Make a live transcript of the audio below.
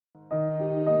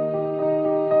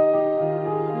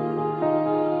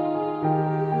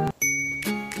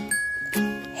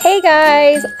Hey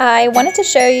guys, I wanted to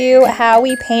show you how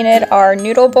we painted our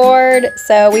noodle board.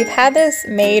 So we've had this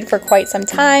made for quite some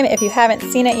time. If you haven't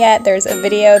seen it yet, there's a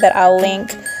video that I'll link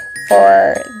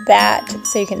for that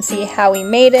so you can see how we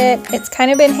made it. It's kind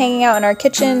of been hanging out in our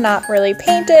kitchen, not really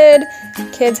painted.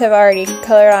 Kids have already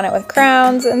colored on it with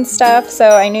crowns and stuff,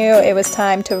 so I knew it was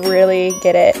time to really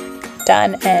get it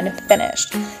done and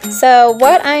finished. So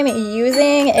what I'm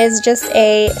using is just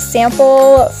a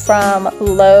sample from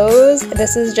Lowe's.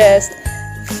 This is just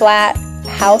flat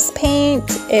house paint.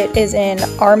 It is in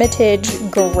Armitage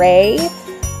Gray,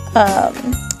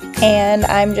 and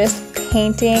I'm just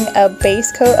painting a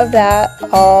base coat of that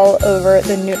all over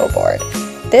the noodle board.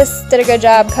 This did a good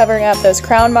job covering up those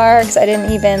crown marks. I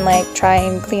didn't even try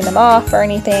and clean them off or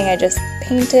anything. I just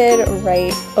painted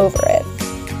right over it.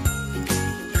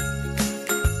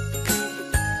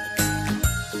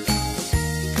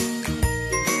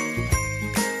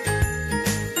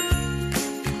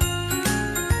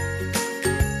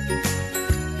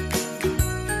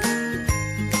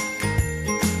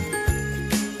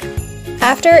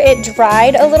 After it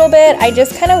dried a little bit, I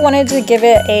just kind of wanted to give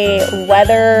it a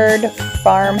weathered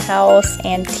farmhouse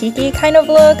antique-y kind of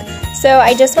look. So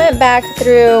I just went back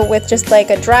through with just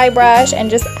a dry brush and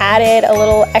just added a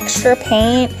little extra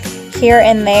paint here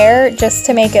and there just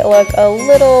to make it look a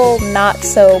little not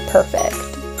so perfect.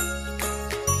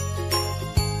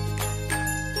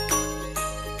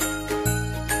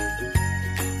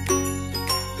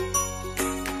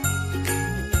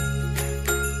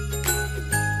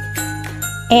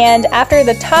 And after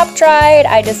the top dried,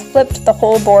 I just flipped the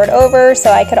whole board over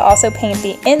so I could also paint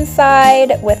the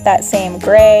inside with that same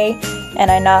gray, and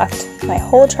I knocked my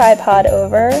whole tripod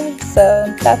over,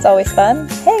 so that's always fun.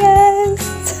 Hey guys!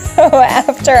 So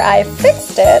after I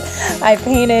fixed it, I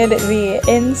painted the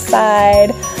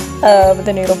inside of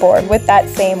the noodle board with that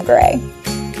same gray.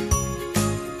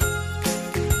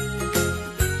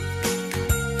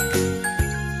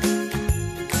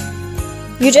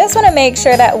 You just want to make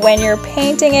sure that when you're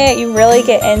painting it, you really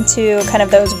get into kind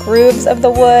of those grooves of the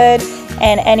wood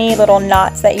and any little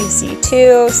knots that you see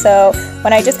too. So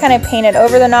when I just kind of painted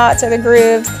over the knots or the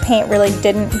grooves, the paint really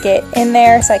didn't get in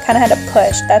there, so I kind of had to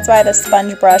push. That's why the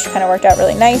sponge brush kind of worked out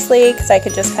really nicely, because I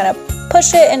could just kind of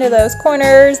push it into those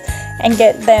corners and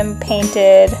get them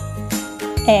painted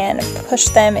and push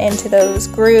them into those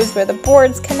grooves where the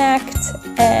boards connect,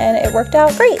 and it worked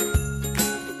out great.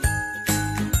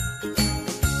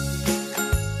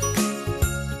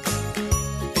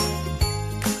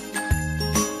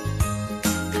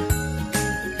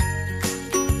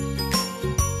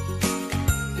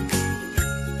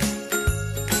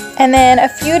 And then a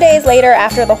few days later,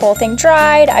 after the whole thing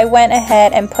dried, I went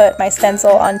ahead and put my stencil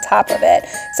on top of it.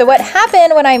 So what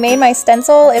happened when I made my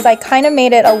stencil is I kind of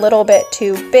made it a little bit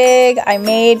too big. I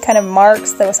made kind of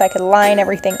marks so I could line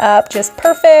everything up just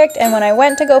perfect. And when I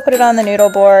went to go put it on the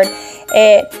noodle board,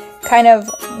 it kind of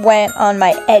went on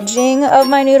my edging of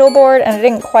my noodle board, and I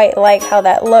didn't quite like how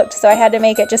that looked, so I had to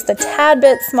make it just a tad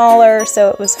bit smaller so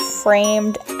it was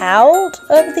framed out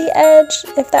of the edge,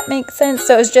 if that makes sense.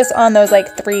 So it was just on those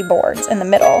 3 boards in the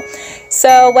middle.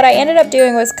 So what I ended up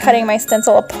doing was cutting my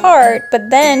stencil apart,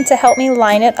 but then to help me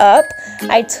line it up,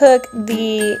 I took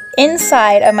the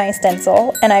inside of my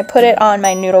stencil and I put it on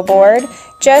my noodle board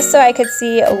just so I could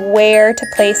see where to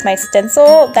place my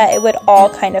stencil, that it would all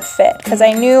kind of fit, because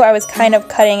I knew I was kind of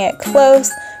cutting it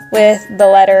close with the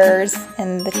letters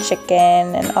and the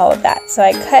chicken and all of that. So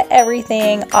I cut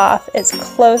everything off as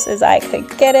close as I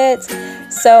could get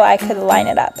it so I could line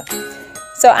it up.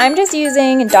 So I'm just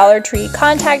using Dollar Tree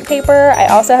contact paper. I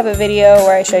also have a video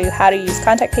where I show you how to use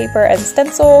contact paper as a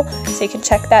stencil, so you can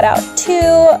check that out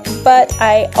too. But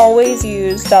I always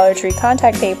use Dollar Tree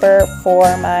contact paper for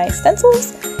my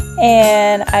stencils,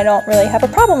 and I don't really have a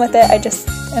problem with it. I just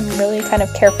am really kind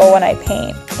of careful when I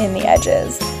paint in the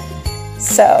edges.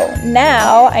 So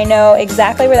now I know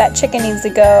exactly where that chicken needs to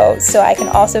go, so I can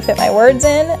also fit my words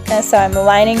in. And so I'm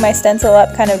lining my stencil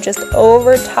up kind of just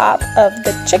over top of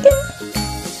the chicken.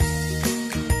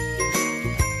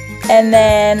 And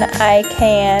then I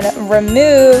can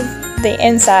remove the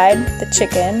inside, the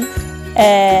chicken,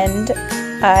 and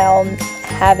I'll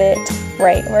have it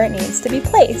right where it needs to be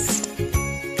placed.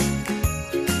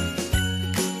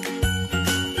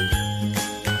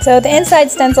 So the inside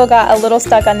stencil got a little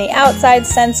stuck on the outside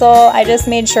stencil. I just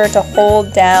made sure to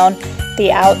hold down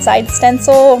the outside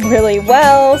stencil really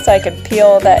well so I could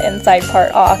peel that inside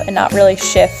part off and not really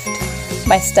shift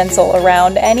my stencil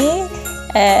around any.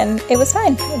 And it was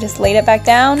fine. I just laid it back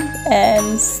down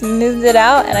and smoothed it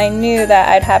out, and I knew that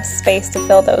I'd have space to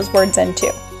fill those words in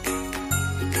too.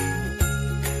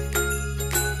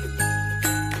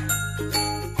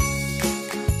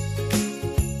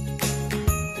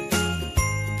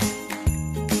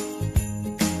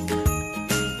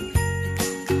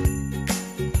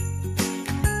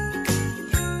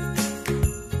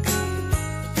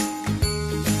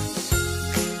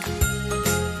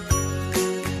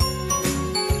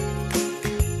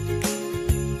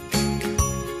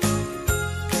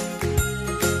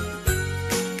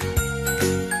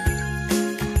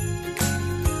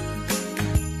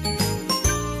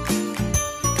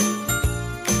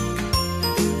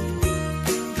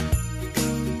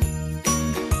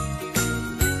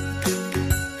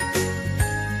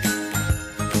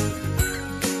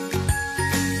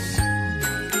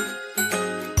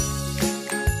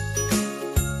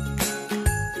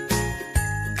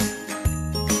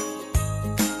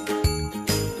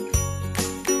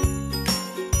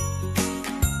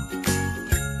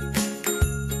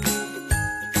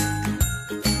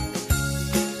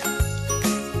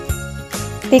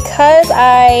 Because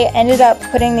I ended up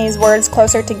putting these words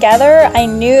closer together, I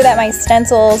knew that my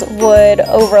stencils would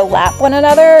overlap one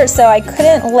another, so I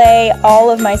couldn't lay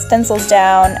all of my stencils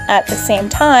down at the same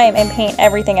time and paint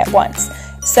everything at once.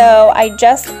 So I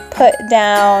just put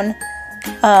down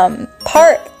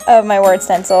part of my word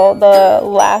stencil, the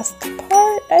last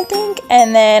part I think,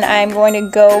 and then I'm going to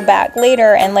go back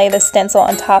later and lay the stencil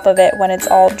on top of it when it's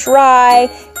all dry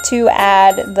to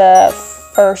add the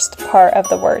first part of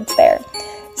the words there.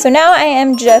 So now I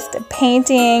am just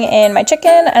painting in my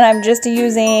chicken, and I'm just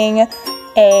using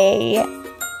a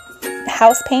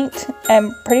house paint.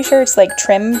 I'm pretty sure it's like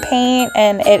trim paint,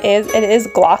 and it is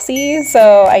glossy,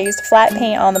 so I used flat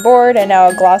paint on the board and now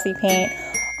a glossy paint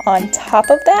on top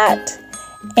of that.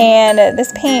 And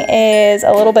this paint is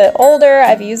a little bit older.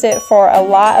 I've used it for a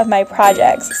lot of my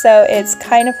projects, so it's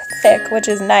kind of thick, which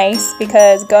is nice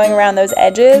because going around those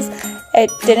edges,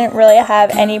 it didn't really have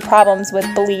any problems with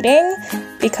bleeding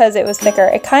because it was thicker.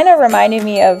 It kind of reminded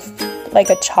me of like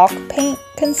a chalk paint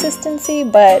consistency,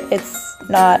 but it's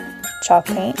not chalk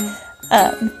paint.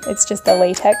 It's just a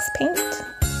latex paint,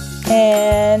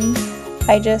 and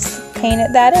I just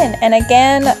painted that in. And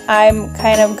again, I'm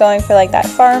kind of going for like that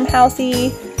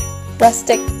farmhousey,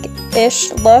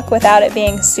 rustic-ish look without it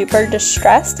being super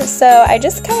distressed. So I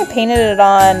just kind of painted it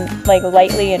on like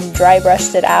lightly and dry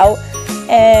brushed it out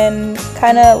and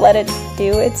kind of let it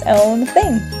do its own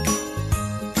thing.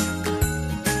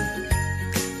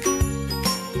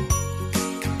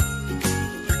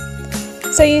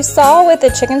 So you saw with the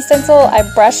chicken stencil, I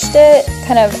brushed it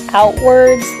kind of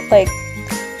outwards, like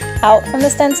out from the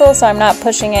stencil, so I'm not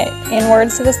pushing it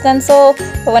inwards to the stencil.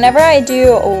 But whenever I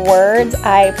do words,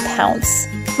 I pounce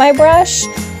my brush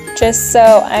just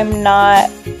so I'm not,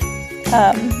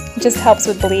 just helps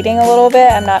with bleeding a little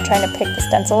bit. I'm not trying to pick the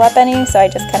stencil up any, so I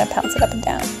just kind of pounce it up and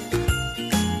down.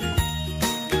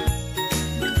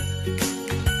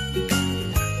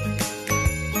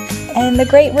 And the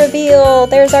great reveal,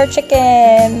 there's our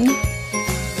chicken.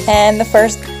 And the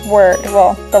first word,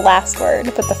 well, the last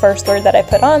word, but the first word that I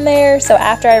put on there. So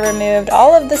after I removed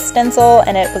all of the stencil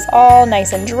and it was all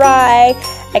nice and dry,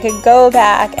 I could go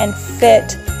back and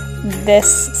fit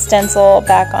this stencil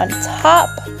back on top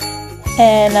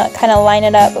and kind of line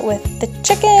it up with the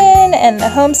chicken and the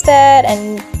homestead,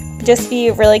 and just be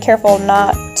really careful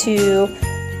not to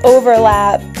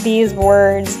overlap these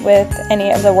words with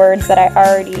any of the words that I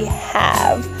already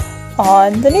have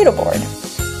on the noodle board.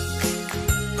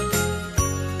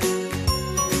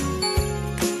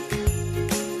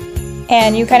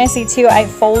 And you kind of see too, I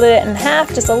folded it in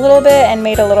half just a little bit and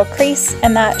made a little crease,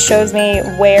 and that shows me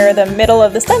where the middle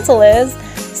of the stencil is,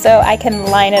 so I can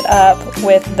line it up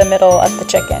with the middle of the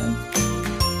chicken.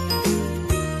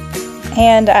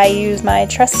 And I use my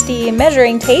trusty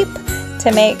measuring tape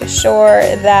to make sure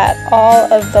that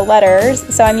all of the letters,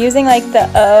 so I'm using like the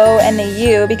O and the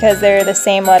U because they're the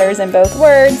same letters in both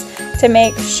words, to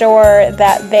make sure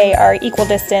that they are equal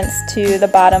distance to the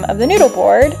bottom of the noodle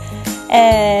board.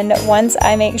 And once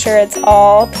I make sure it's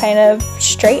all kind of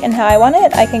straight and how I want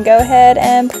it, I can go ahead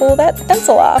and pull that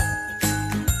stencil off.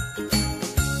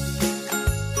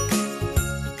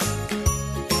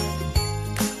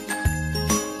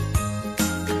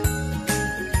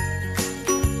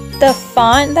 The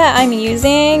font that I'm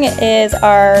using is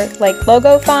our like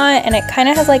logo font, and it kind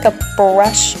of has like a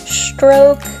brush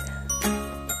stroke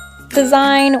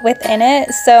design within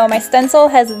it. So my stencil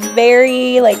has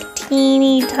very like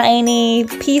teeny tiny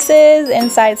pieces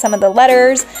inside some of the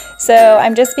letters, so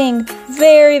I'm just being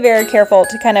very, very careful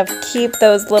to kind of keep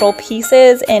those little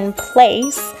pieces in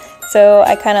place. So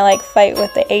I kind of like fight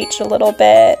with the H a little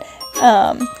bit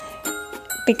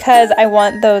because I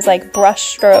want those like brush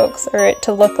strokes, or it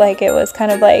to look like it was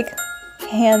kind of like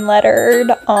hand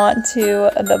lettered onto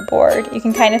the board. You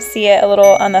can kind of see it a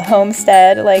little on the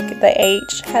homestead, like the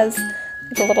H has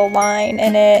like a little line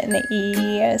in it, and the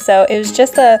E. So it was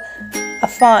just a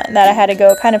font that I had to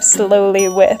go kind of slowly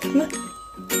with.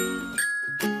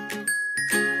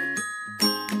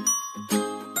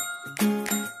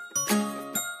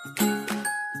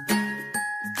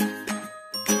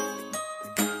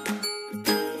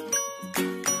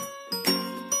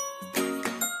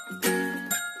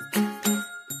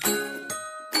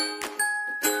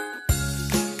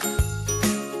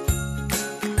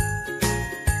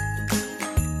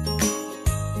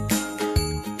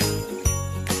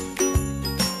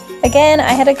 Again,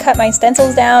 I had to cut my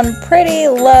stencils down pretty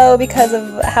low because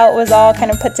of how it was all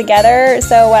kind of put together.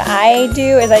 So what I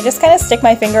do is I just kind of stick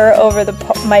my finger over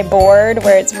my board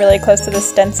where it's really close to the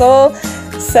stencil,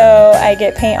 so I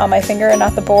get paint on my finger and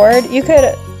not the board. You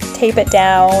could tape it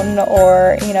down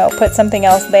or, you know, put something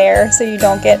else there so you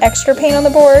don't get extra paint on the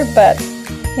board, but,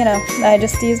 you know, I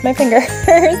just used my fingers.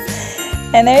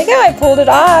 And there you go, I pulled it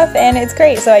off and it's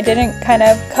great. So I didn't kind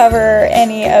of cover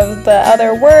any of the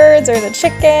other words or the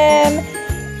chicken.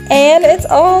 And it's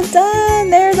all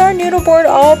done. There's our noodle board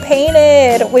all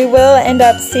painted. We will end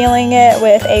up sealing it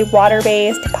with a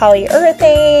water-based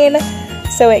polyurethane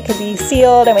so it can be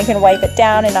sealed and we can wipe it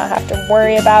down and not have to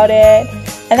worry about it.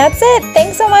 And that's it.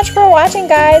 Thanks so much for watching,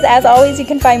 guys. As always, you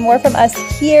can find more from us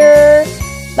here.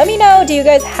 Let me know, do you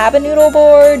guys have a noodle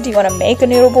board? Do you want to make a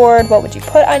noodle board? What would you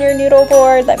put on your noodle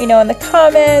board? Let me know in the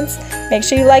comments. Make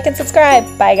sure you like and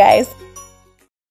subscribe. Bye, guys.